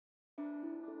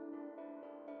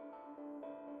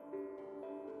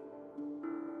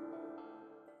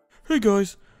Hey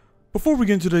guys, before we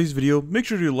get into today's video, make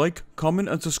sure to like, comment,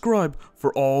 and subscribe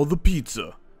for all the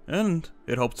pizza. And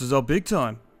it helps us out big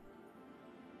time.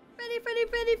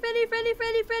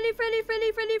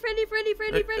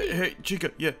 Freddy. Hey,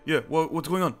 Chica, yeah, what's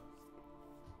going on?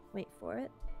 Wait for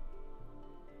it.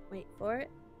 Wait for it.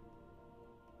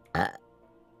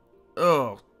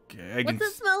 Oh, okay, What's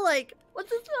it smell like?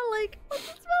 What's it smell like? What's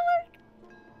it smell like?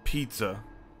 Pizza.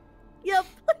 Yep.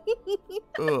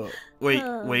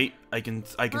 Wait, I can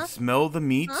smell the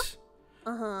meat.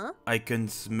 Uh-huh. I can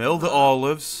smell the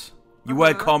olives. You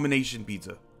had combination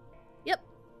pizza. Yep.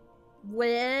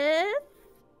 With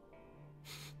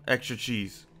Extra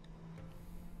cheese.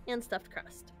 and stuffed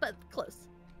crust, but close.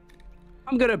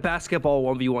 I'm gonna basketball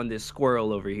 1v1 this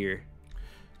squirrel over here.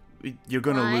 You're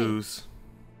gonna Why? lose.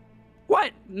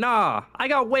 What? Nah, I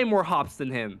got way more hops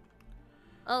than him.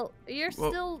 Oh, you're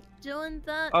Well- still doing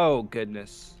that? Oh,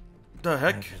 goodness. The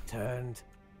heck? I've returned,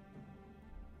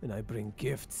 and I bring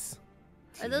gifts.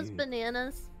 Are those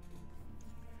bananas?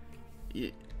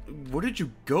 Where did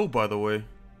you go, by the way?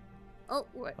 Oh,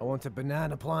 what? I want a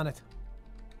banana planet.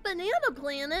 Banana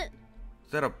Planet?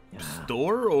 Is that a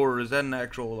store or is that an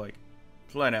actual like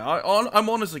planet? I'm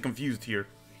honestly confused here.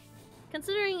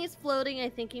 Considering he's floating, I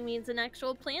think he means an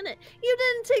actual planet. You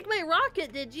didn't take my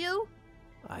rocket, did you?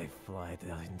 I fly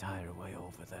the entire way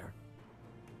over there.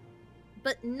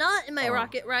 But not in my Oh.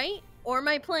 rocket, right? Or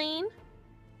my plane?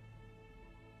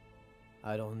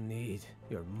 I don't need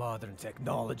your modern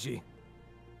technology.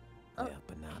 I have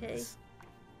bananas.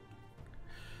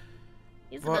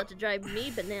 He's What? about to drive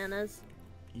me bananas.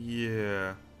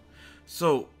 Yeah.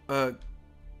 So,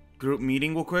 group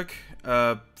meeting real quick.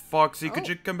 Foxy, could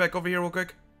you come back over here real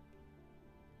quick?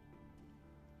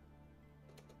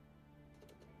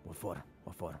 What for?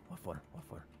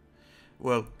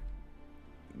 Well,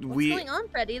 What's going on,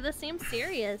 Freddy? This seems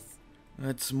serious.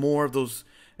 It's more of those.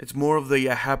 It's more of the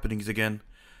happenings again.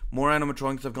 More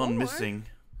animatronics have gone More? missing.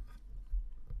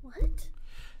 What?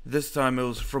 This time it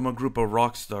was from a group of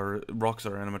Rockstar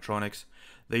animatronics.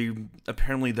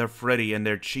 Apparently their Freddy and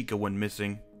their Chica went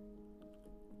missing.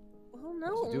 Oh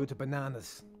What's to do no. with the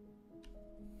bananas?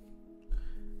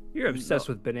 You're obsessed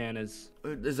with bananas.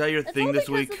 Is that your It's thing all this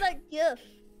because week? of that gift.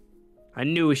 I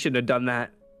knew we shouldn't have done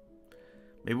that.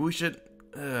 Maybe we should.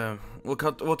 We'll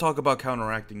talk about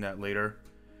counteracting that later.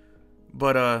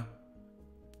 But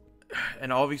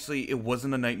and obviously it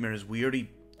wasn't the nightmares. We already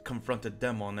confronted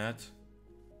them on that.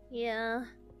 Yeah.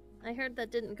 I heard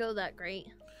that didn't go that great.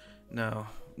 No,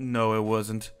 it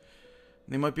wasn't.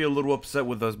 They might be a little upset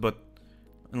with us, but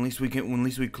at least we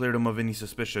cleared them of any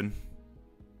suspicion.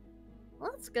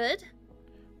 Well, that's good.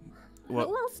 Well,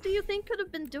 Who else do you think could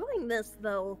have been doing this,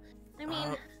 though? I mean,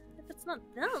 if it's not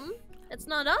them, it's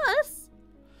not us.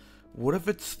 what if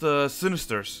it's the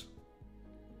Sinisters?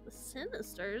 The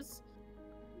Sinisters?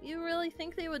 You really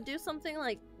think they would do something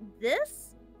like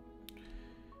this?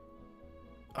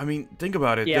 I mean, think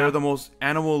about it. Yeah. They're the most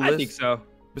animalistic. I think so.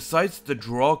 Besides the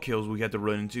draw kills we had to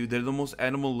run into, they're the most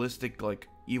animalistic, like,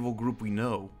 evil group we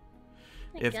know.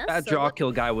 I If guess That so. draw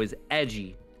kill guy was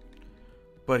edgy.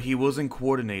 But he wasn't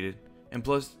coordinated, and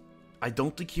plus, I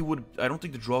don't think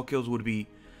the draw kills would be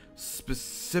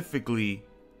specifically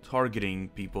targeting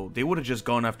people. They would have just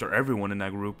gone after everyone in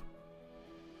that group.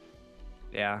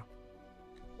 Yeah.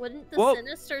 Wouldn't the Well-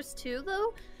 Sinisters too,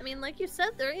 though? I mean, like you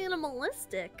said, they're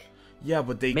animalistic. Yeah,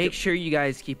 but they Make sure you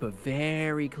guys keep a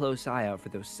very close eye out for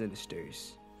those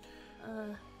Sinisters.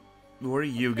 Where do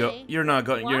you go? Okay. You're not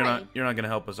going. Why? You're not gonna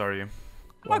help us, are you?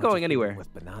 I'm not going anywhere.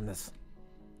 With bananas.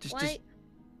 Just Why?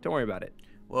 don't worry about it.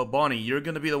 Well, Bonnie, you're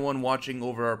gonna be the one watching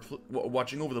over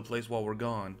watching over the place while we're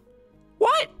gone.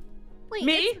 What? Wait,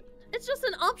 Me? It's just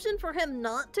an option for him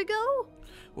not to go?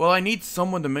 Well, I need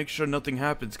someone to make sure nothing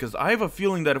happens, because I have a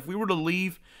feeling that if we were to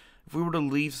leave the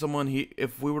pizzeria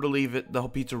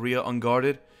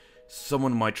unguarded,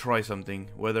 someone might try something.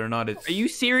 Whether or not it's. Are you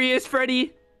serious,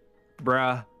 Freddy?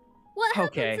 Bruh. What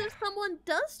happens Okay. if someone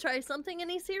does try something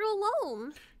and he's here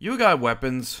alone? You got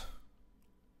weapons.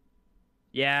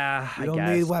 Yeah, You I don't guess.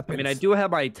 need I mean, weapons. I do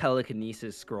have my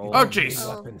telekinesis scroll. Oh, You don't need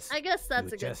jeez. weapons. I guess that's you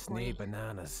a good just need point.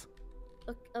 bananas.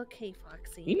 Okay,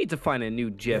 Foxy. You need to find a new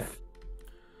GIF.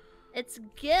 It's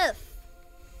GIF.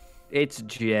 It's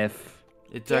GIF.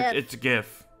 It's Gif. it's a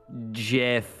GIF.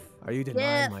 GIF. Are you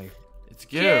denying Gif. my... It's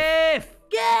GIF. GIF!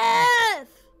 GIF!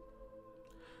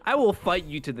 I will fight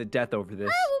you to the death over this.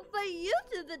 I will fight you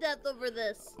to the death over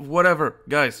this. Whatever,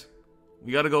 guys.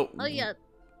 We gotta go. Oh, yeah.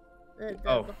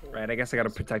 Oh, right. I guess I gotta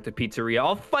protect the pizzeria.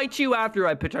 I'll fight you after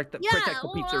I protect the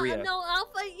pizzeria. No, I'll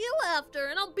fight you after,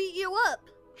 and I'll beat you up.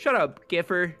 Shut up,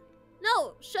 Giffer.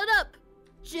 No, shut up,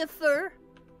 Jiffer.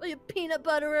 You peanut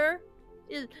butterer.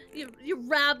 You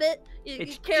rabbit. You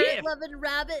carrot-loving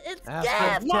rabbit. It's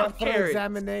Ask GIF! for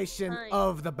examination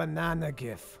of the banana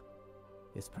GIF.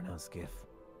 It's pronounced GIF.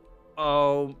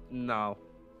 Oh, no.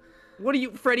 What are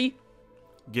you, Freddy?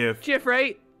 GIF. GIF,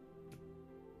 right?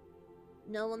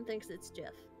 No one thinks it's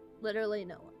GIF. Literally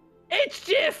no one. It's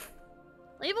GIF!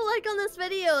 Leave a like on this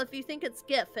video if you think it's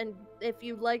GIF, and if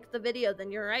you like the video,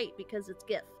 then you're right, because it's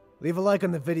GIF. Leave a like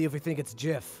on the video if you think it's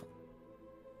GIF.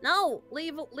 No,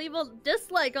 leave a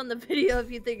dislike on the video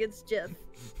if you think it's GIF.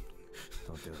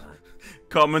 Don't do that.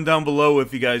 Comment down below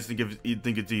if you guys think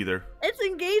it's either. It's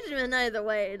engagement either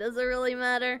way. Does it really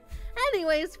matter?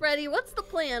 Anyways, Freddy, what's the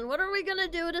plan? What are we gonna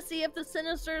do to see if the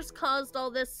Sinisters caused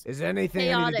all this? Is there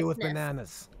anything I need to do with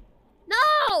bananas?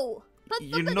 No! Put the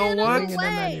You know bananas what?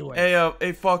 away.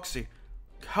 Hey, Foxy,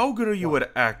 how good are you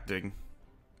at acting?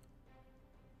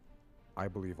 I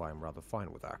believe I am rather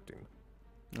fine with acting.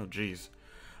 Oh, jeez.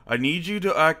 I need you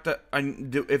to act that.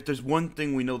 If there's one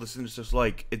thing we know the Sinisters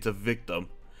like, it's a victim.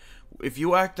 If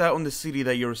you act out in the city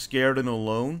that you're scared and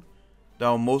alone,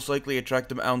 that'll most likely attract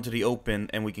them out into the open,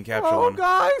 and we can capture one. Oh,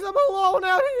 guys, I'm alone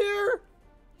out here.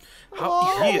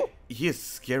 He is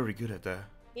scary good at that.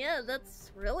 Yeah,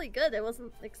 that's really good. I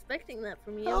wasn't expecting that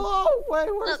from you. Hello, wait,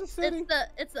 where's the city?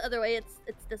 It's the other way. It's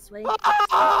this way.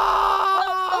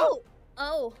 Ah!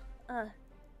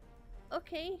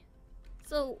 Okay.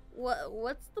 So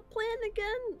what's the plan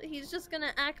again? He's just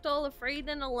gonna act all afraid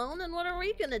and alone, and what are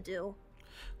we gonna do?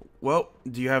 Well,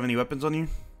 do you have any weapons on you?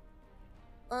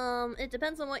 It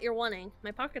depends on what you're wanting.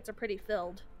 My pockets are pretty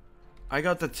filled. I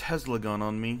got the Tesla gun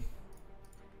on me.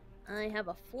 I have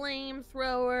a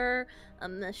flamethrower, a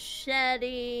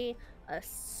machete, a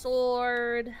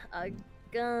sword, a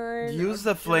gun. Use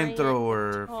the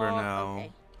flamethrower for now.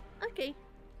 Okay.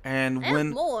 And I have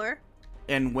more.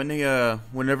 And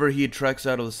whenever he attracts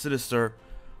out of the Sinister,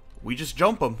 we just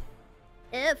jump him.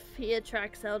 If he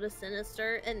attracts out a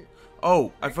Sinister, and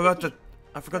oh, I forgot to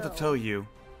tell you,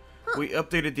 we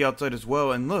updated the outside as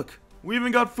well. And look, we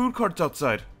even got food carts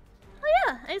outside. Oh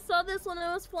yeah, I saw this when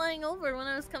I was flying over when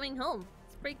I was coming home.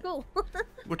 It's pretty cool.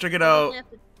 We'll check it out.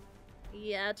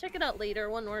 Yeah, check it out later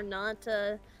when we're not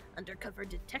undercover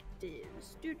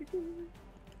detectives.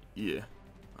 Yeah.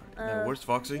 Now, where's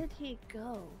Foxy? Where did he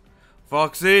go?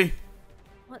 Foxy!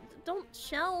 What? Don't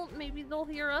shout. Maybe they'll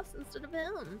hear us instead of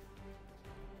him.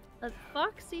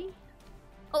 Foxy.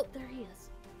 Oh, there he is.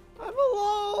 I'm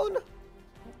alone.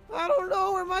 I don't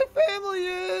know where my family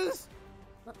is.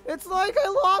 It's like I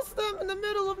lost them in the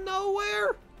middle of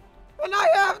nowhere, and I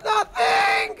have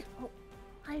nothing. Oh,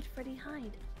 hide, Freddy,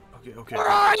 hide. Okay. Where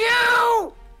are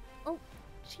you? Oh,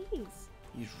 jeez.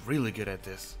 He's really good at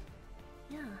this.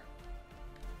 Yeah.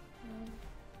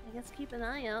 I guess keep an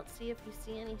eye out, see if you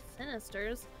see any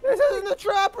Sinisters. This isn't a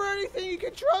trap or anything. You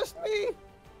can trust me.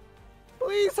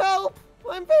 Please help.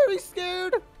 I'm very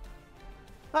scared.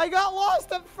 I got lost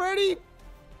at Freddy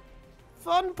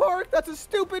Fun Park. That's a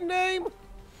stupid name.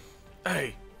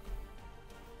 Hey.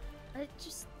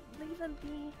 Just leave him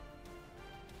be.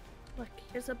 Look,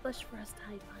 here's a bush for us to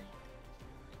hide behind.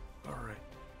 All right.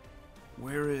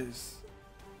 Where is?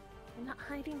 I'm not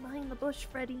hiding behind the bush,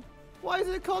 Freddy. Why is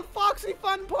it called Foxy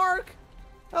Fun Park?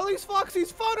 At least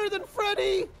Foxy's funner than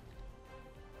Freddy.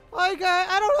 Like,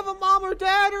 I don't have a mom or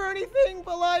dad or anything,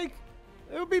 but like,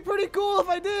 it would be pretty cool if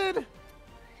I did.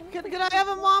 Can I have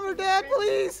a mom or dad,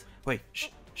 please? Wait, shh.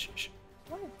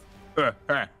 What?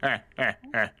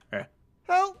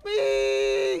 Help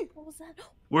me! What was that?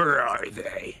 Where are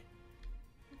they?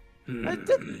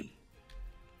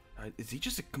 Is he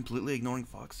just completely ignoring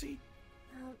Foxy?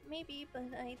 Maybe, but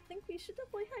I think we should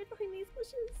definitely hide behind these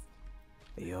bushes.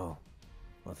 Hey, yo.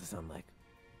 What's it sound like?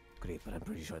 Great, but I'm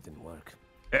pretty sure it didn't work.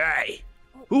 Hey,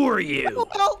 who are you?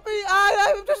 Help me!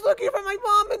 I'm just looking for my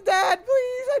mom and dad,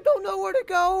 please! I don't know where to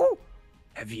go!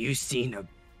 Have you seen a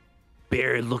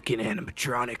bear-looking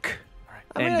animatronic?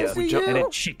 I see you. And a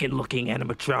chicken-looking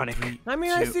animatronic.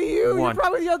 I see you. One. You're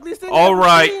probably the ugliest thing All I've ever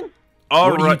right. seen.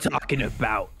 What are you talking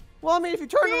about? Well, I mean, if you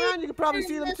turn around, you can probably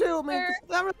see them too. I mean,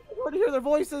 I'm really hard to hear their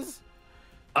voices.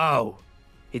 Oh,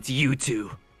 it's you two.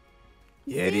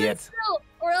 You Stand idiot. still,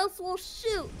 or else we'll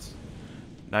shoot.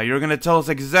 Now you're gonna tell us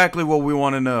exactly what we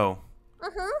want to know.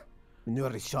 Uh-huh. You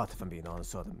already shot, if I'm being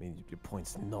honest, so I mean, your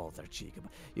point's null there, Chica.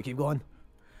 But you keep going.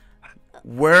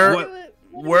 Where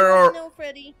No,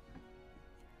 Freddy.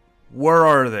 Where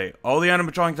are they? All the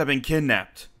animatronics have been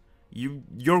kidnapped.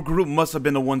 Your group must have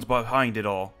been the ones behind it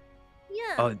all.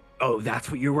 Yeah. Oh, that's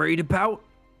what you're worried about?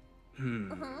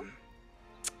 Uh-huh.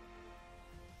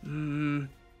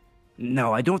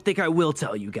 No, I don't think I will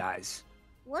tell you guys.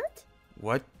 What?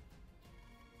 What?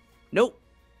 Nope.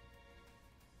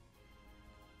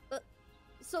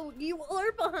 so you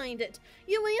are behind it.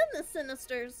 You and the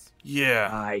Sinisters. Yeah.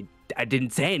 I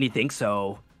didn't say anything,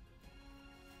 so...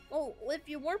 Well, if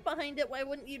you weren't behind it, why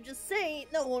wouldn't you just say,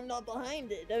 no, I'm not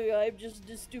behind it. I'm just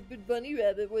a stupid bunny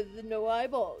rabbit with no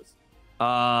eyeballs.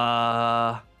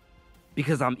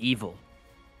 Because I'm evil.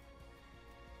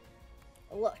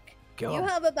 Look, Go. you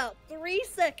have about 3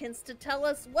 seconds to tell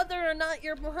us whether or not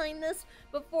you're behind this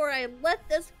before I let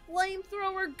this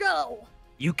flamethrower go.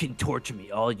 You can torture me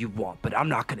all you want, but I'm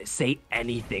not gonna say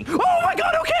anything. Oh my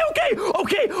god, okay,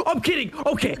 I'm kidding.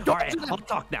 Okay, all right, I'll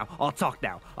talk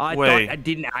now. Wait. I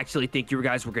didn't actually think you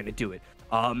guys were gonna do it.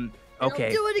 Okay. Don't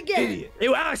do it again.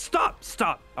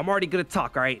 Stop. I'm already gonna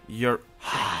talk, all right? You're...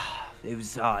 It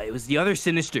was the other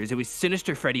Sinisters. It was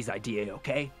Sinister Freddy's idea,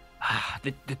 okay?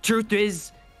 The truth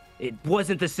is, it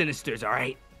wasn't the Sinisters, all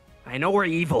right? I know we're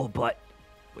evil, but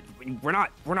we're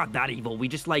not that evil. We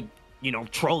just like, you know,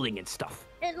 trolling and stuff.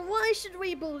 And why should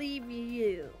we believe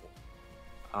you?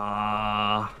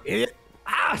 Stop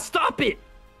it!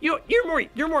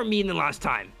 You're more mean than last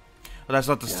time. Well, that's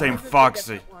not the same This is a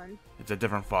Foxy. different one. It's a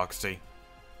different Foxy.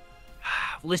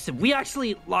 Listen, we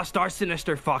actually lost our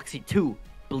Sinister Foxy too,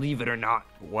 believe it or not.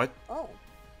 What? Oh,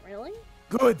 really?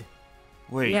 Good.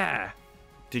 Wait. Yeah,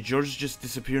 Did yours just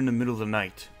disappear in the middle of the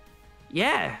night?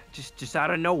 just out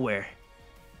of nowhere.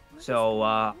 What So, is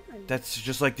going on? That's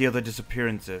just like the other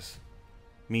disappearances.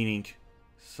 Meaning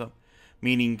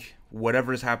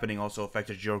whatever is happening also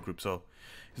affected your group, so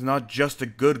it's not just a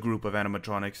good group of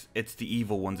animatronics, it's the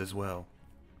evil ones as well.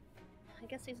 I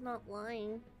guess he's not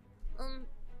lying.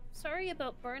 Sorry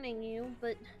about burning you,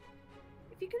 but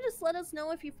if you could just let us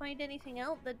know if you find anything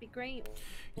out, that'd be great.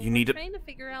 We're trying to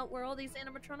figure out where all these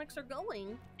animatronics are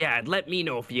going. Yeah, and let me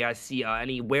know if you guys see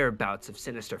any whereabouts of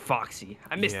Sinister Foxy.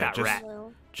 I missed that rat.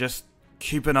 Well, Just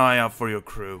keep an eye out for your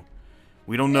crew.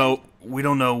 We don't know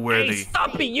where Hey,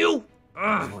 stop it, you!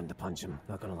 I Ugh. wanted to punch him.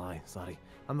 Not gonna lie. Sorry.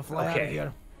 I'm a fly out of Okay.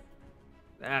 here.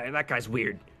 That guy's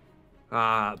weird.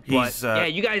 But He's, yeah,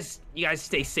 you guys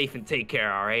stay safe and take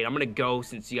care, all right? I'm gonna go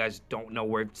since you guys don't know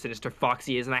where Sinister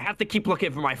Foxy is, and I have to keep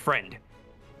looking for my friend.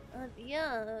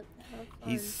 yeah.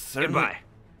 Have fun. Goodbye.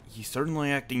 He's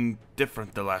certainly acting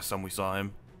different the last time we saw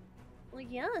him. Well,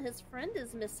 yeah, his friend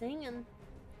is missing, and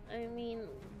I mean,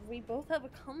 we both have a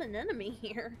common enemy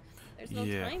here. There's no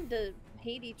Yeah. time to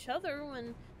hate each other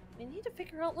when we need to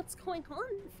figure out what's going on,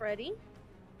 Freddy.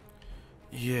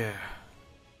 Yeah.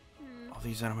 Hmm. All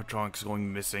these animatronics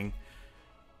going missing.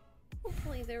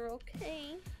 Hopefully they're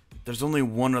okay. There's only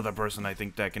one other person I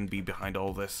think that can be behind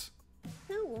all this.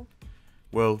 Who?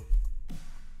 Well,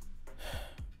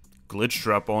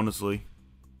 Glitchtrap, honestly.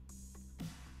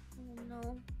 Oh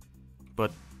no.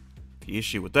 But the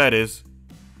issue with that is,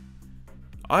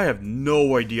 I have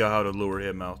no idea how to lure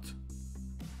him out.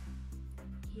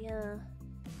 Yeah.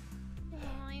 I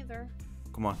don't either.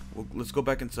 Come on, let's go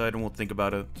back inside and we'll think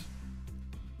about it.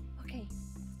 Okay,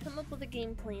 come up with a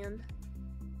game plan.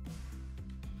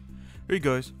 Hey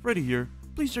guys, Freddy here.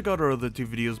 Please check out our other 2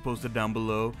 videos posted down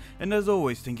below. And as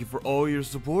always, thank you for all your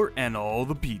support and all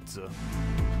the pizza.